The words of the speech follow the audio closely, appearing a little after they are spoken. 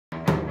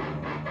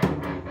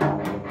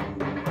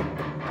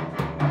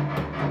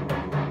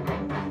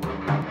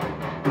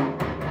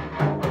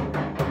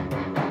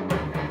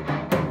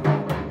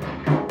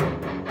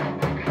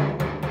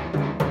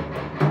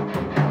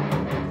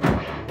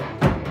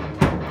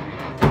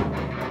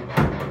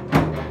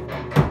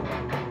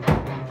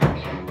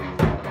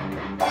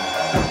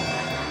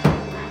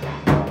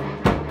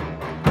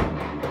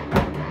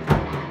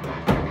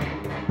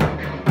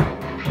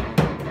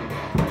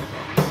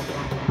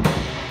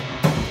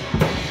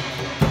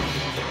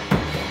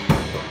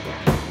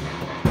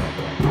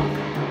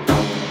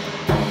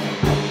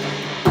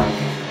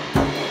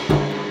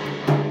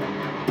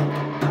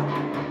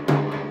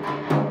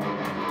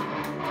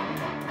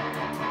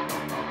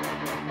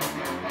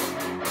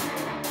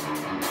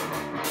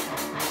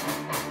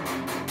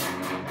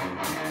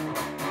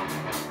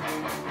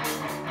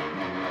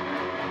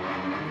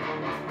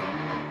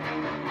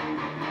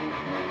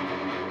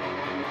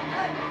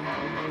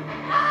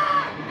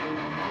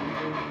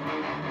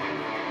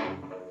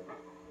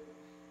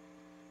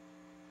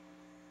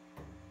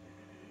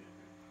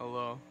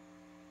Hello.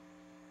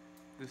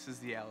 This is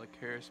the Alec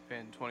Harris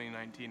Band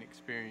 2019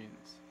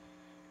 experience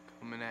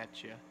coming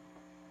at you.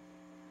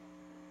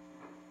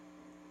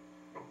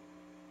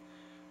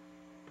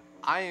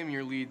 I am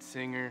your lead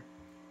singer.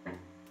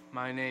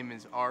 My name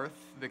is Aarth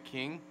the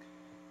King,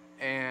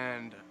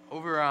 and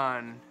over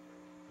on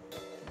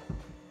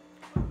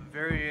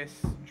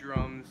various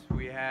drums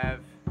we have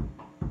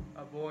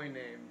a boy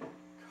named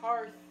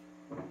Karth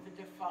the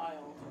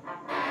Defiled.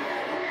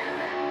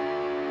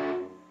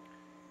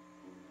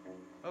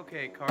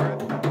 Okay,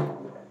 Karth,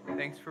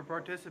 thanks for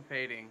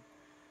participating.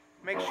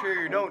 Make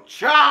sure you don't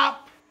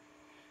chop!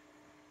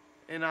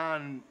 And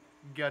on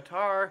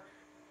guitar,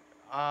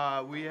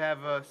 we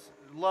have a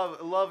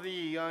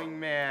lovely young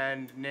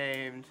man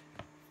named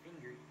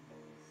Finger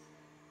ease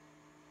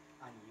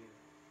on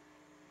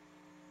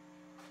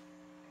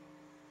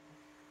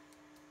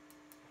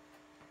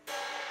you.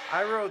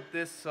 I wrote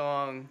this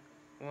song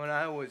when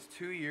I was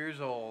 2 years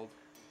old.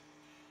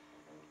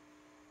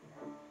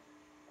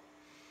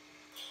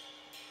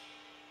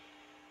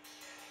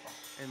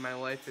 And my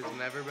life has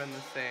never been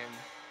the same.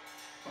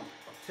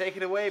 Take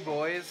it away,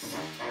 boys.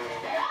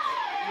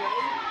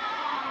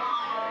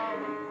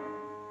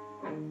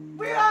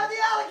 We are the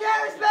Alec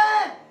Harris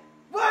Band!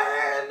 We're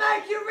here to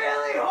make you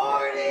really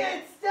horny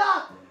and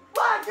stuff!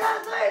 1, 2,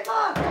 3,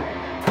 4!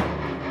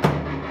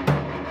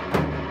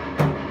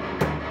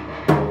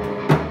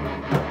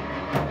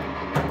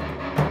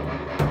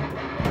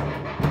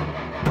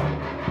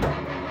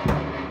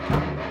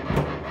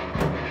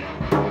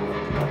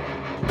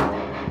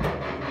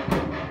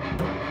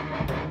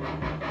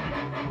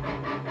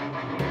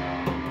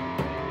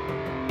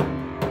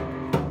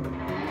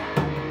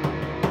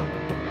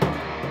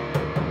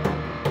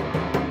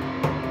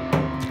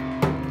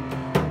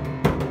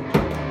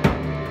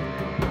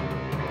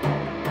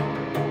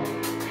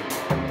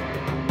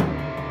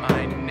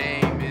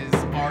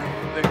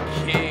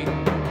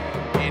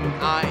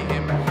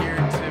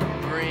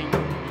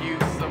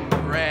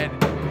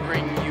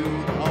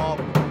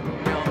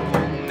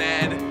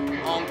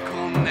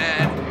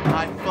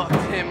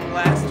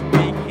 Last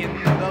week in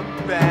the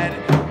bed,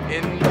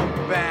 in the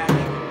back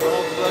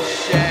of the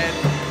shed,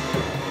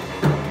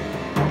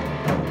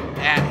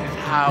 at his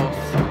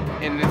house,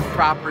 in his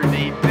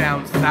property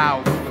down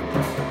south.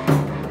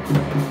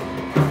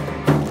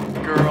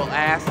 Girl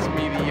asked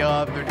me the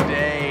other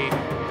day,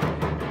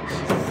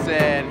 she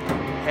said,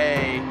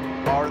 "Hey,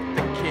 Art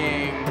the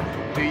King,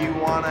 do you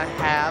want to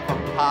have a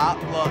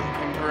potluck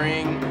and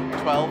bring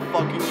 12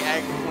 fucking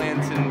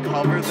eggplants and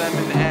cover them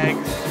in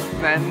eggs?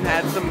 Then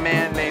add some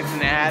mayonnaise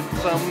and add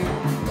some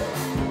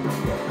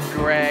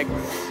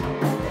Greg's.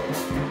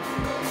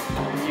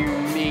 You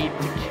need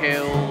to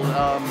kill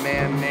a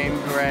man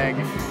named Greg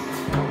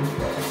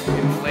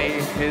and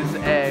lay his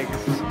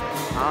eggs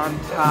on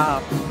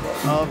top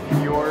of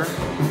your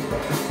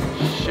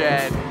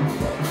shed."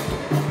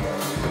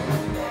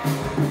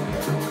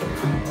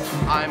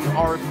 I'm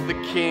Aarth the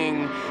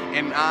King,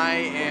 and I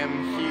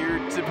am here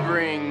to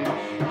bring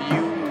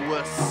you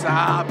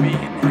wasabi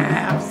and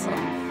have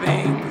some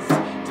things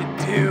to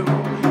do.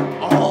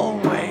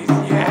 Always,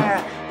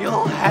 yeah,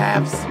 you'll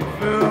have some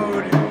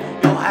food.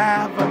 You'll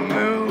have a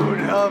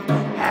mood of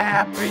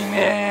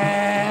happiness.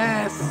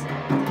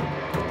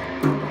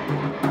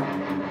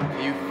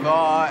 You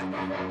thought,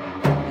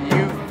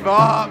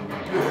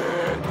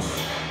 bitch.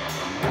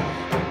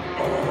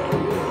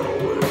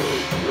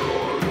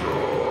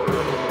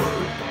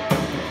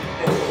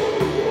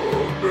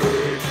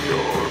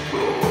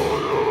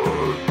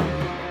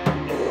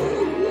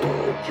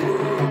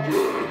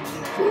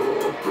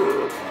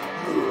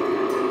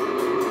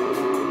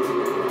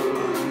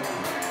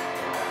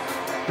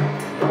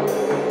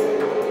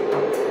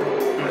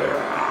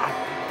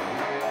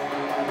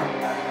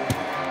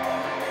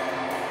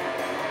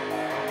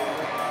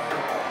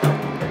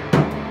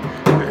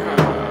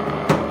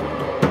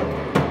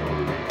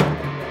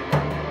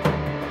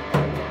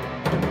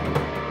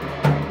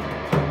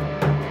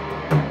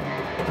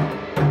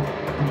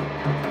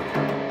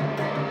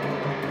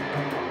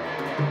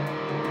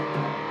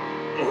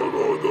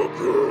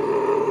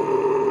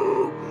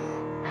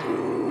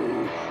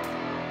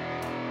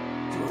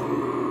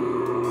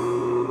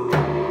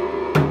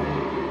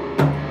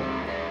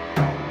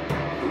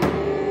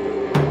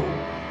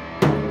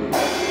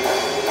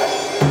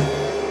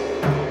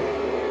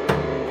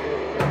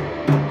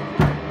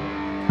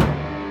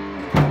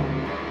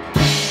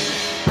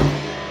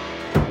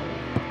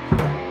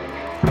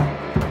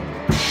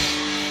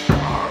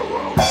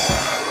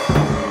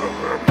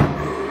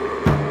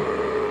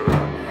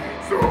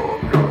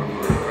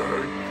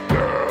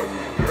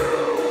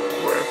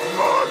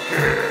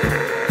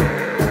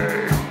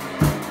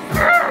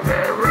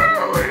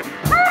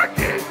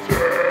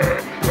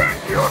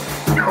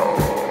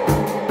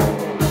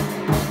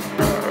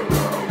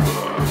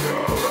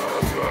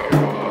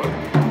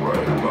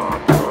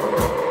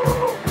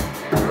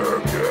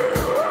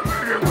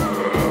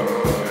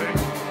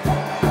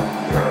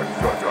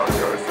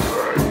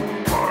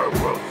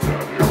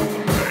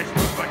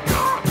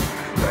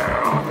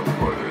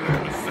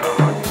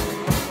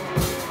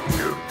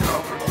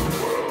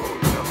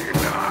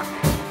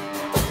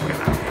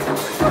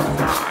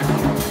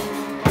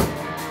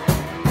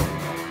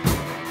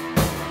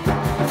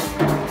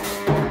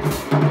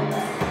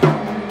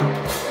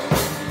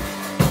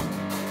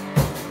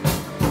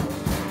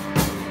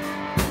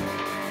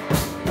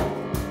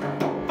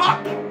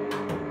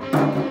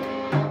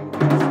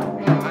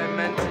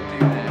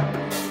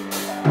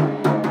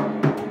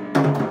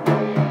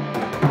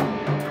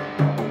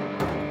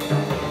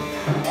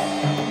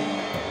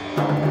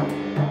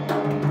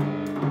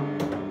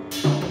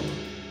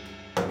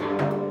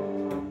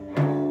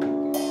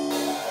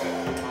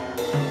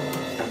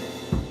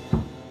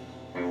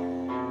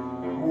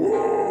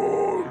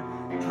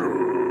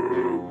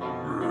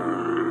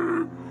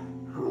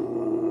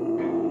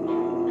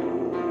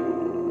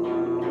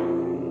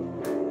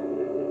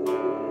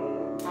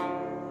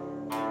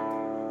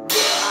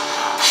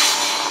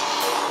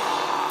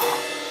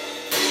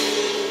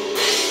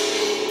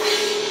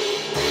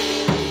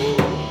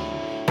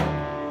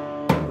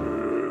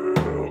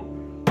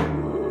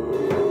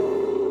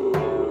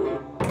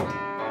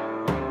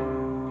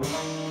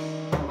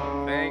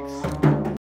 Thanks.